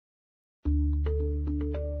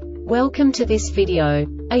Welcome to this video.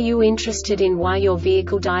 Are you interested in why your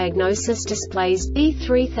vehicle diagnosis displays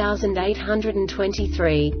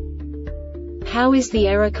B3823? How is the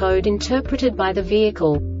error code interpreted by the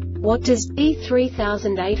vehicle? What does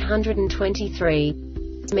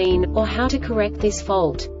B3823 mean, or how to correct this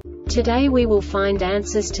fault? Today we will find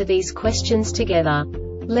answers to these questions together.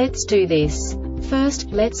 Let's do this.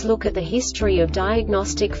 First, let's look at the history of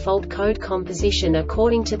diagnostic fault code composition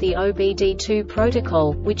according to the OBD2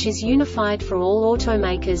 protocol, which is unified for all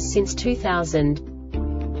automakers since 2000.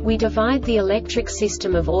 We divide the electric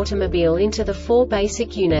system of automobile into the four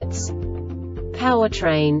basic units: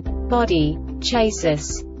 powertrain, body,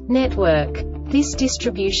 chassis, network. This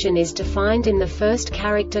distribution is defined in the first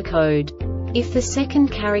character code. If the second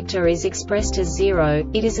character is expressed as 0,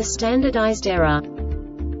 it is a standardized error.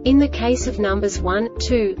 In the case of numbers 1,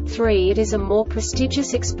 2, 3, it is a more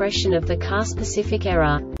prestigious expression of the car-specific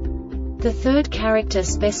error. The third character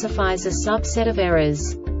specifies a subset of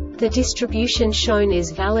errors. The distribution shown is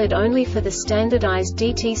valid only for the standardized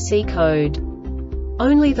DTC code.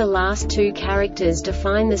 Only the last two characters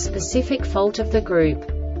define the specific fault of the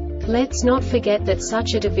group. Let's not forget that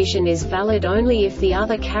such a division is valid only if the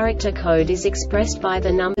other character code is expressed by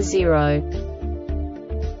the number 0.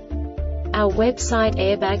 Our website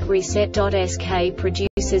airbagreset.sk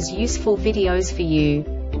produces useful videos for you.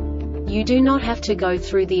 You do not have to go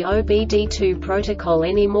through the OBD2 protocol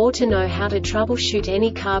anymore to know how to troubleshoot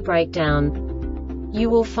any car breakdown. You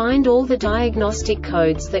will find all the diagnostic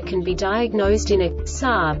codes that can be diagnosed in a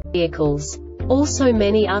Saab vehicles. Also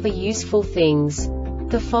many other useful things.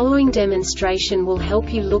 The following demonstration will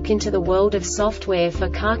help you look into the world of software for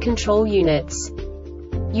car control units.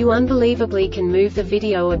 You unbelievably can move the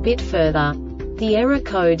video a bit further. The error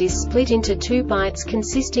code is split into 2 bytes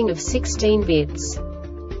consisting of 16 bits.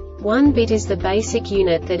 1 bit is the basic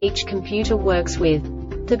unit that each computer works with.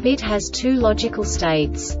 The bit has 2 logical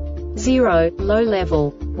states: 0, low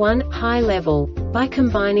level, 1, high level. By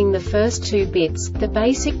combining the first 2 bits, the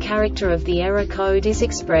basic character of the error code is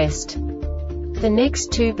expressed. The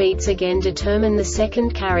next 2 beats again determine the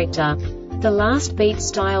second character. The last beat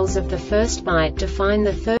styles of the first byte define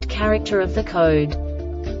the third character of the code.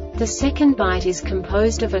 The second byte is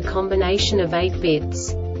composed of a combination of 8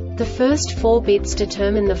 bits. The first 4 bits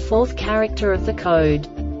determine the fourth character of the code.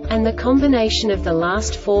 And the combination of the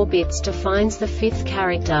last 4 bits defines the fifth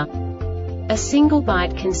character. A single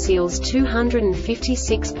byte conceals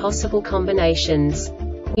 256 possible combinations.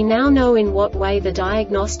 We now know in what way the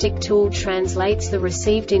diagnostic tool translates the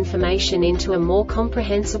received information into a more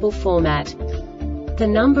comprehensible format. The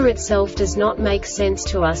number itself does not make sense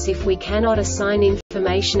to us if we cannot assign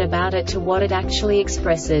information about it to what it actually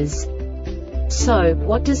expresses. So,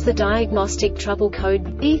 what does the Diagnostic Trouble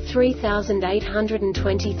Code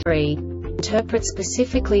B3823 interpret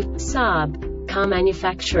specifically for Saab car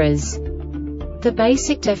manufacturers? The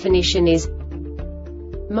basic definition is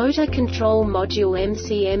Motor Control Module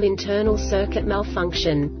MCM internal circuit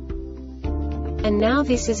malfunction. And now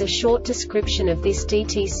this is a short description of this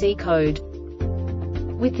DTC code.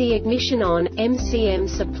 With the ignition on, MCM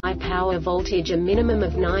supply power voltage a minimum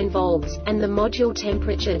of 9 volts, and the module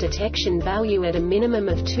temperature detection value at a minimum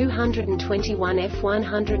of 221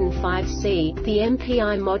 F105C, the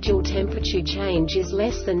MPI module temperature change is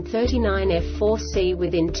less than 39 F4C.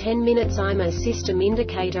 Within 10 minutes IMA system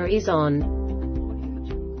indicator is on.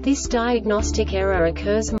 This diagnostic error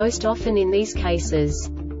occurs most often in these cases: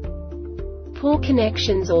 poor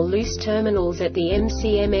connections or loose terminals at the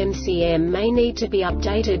MCM may need to be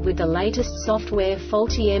updated with the latest software.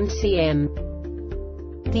 Faulty MCM.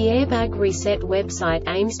 The Airbag Reset website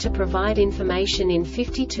aims to provide information in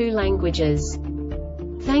 52 languages.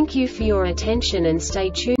 Thank you for your attention and stay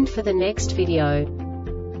tuned for the next video.